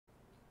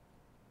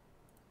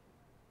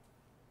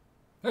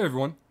Hey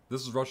everyone,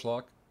 this is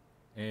Rushlock,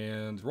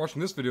 and if you're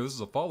watching this video, this is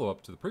a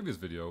follow-up to the previous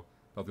video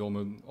about the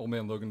Old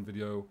Man Logan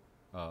video,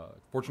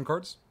 fortune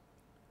cards.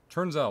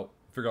 Turns out,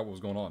 I figured out what was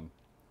going on.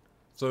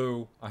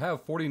 So, I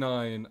have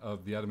 49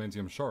 of the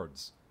adamantium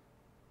shards.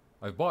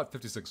 I've bought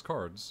 56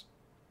 cards,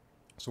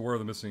 so where are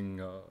the missing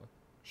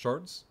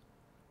shards?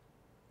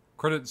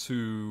 Credit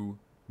to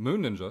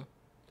Moon Ninja,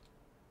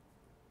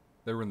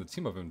 they were in the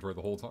team-up inventory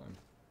the whole time.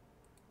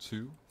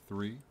 2,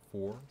 3,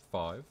 4,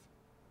 5...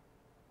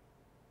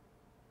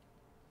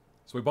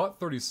 So we bought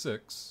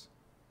 36,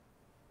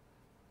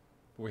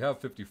 but we have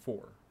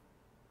 54.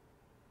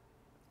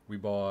 We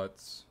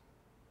bought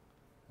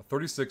a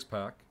 36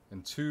 pack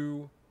and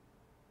two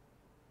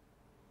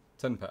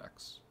 10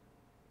 packs.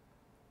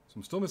 So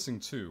I'm still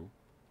missing two.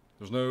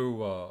 There's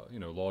no,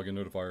 login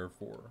notifier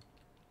for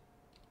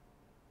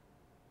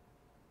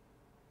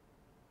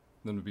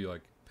them to be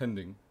like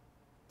pending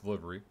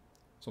delivery.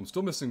 So I'm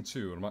still missing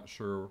two, and I'm not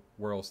sure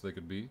where else they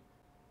could be.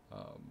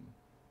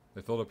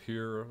 They filled up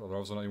here, there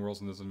wasn't anywhere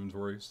else in this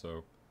inventory,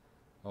 so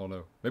I don't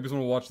know. Maybe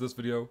someone will watch this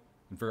video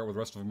and figure out where the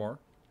rest of them are.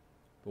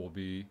 But we'll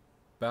be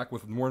back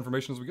with more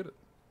information as we get it.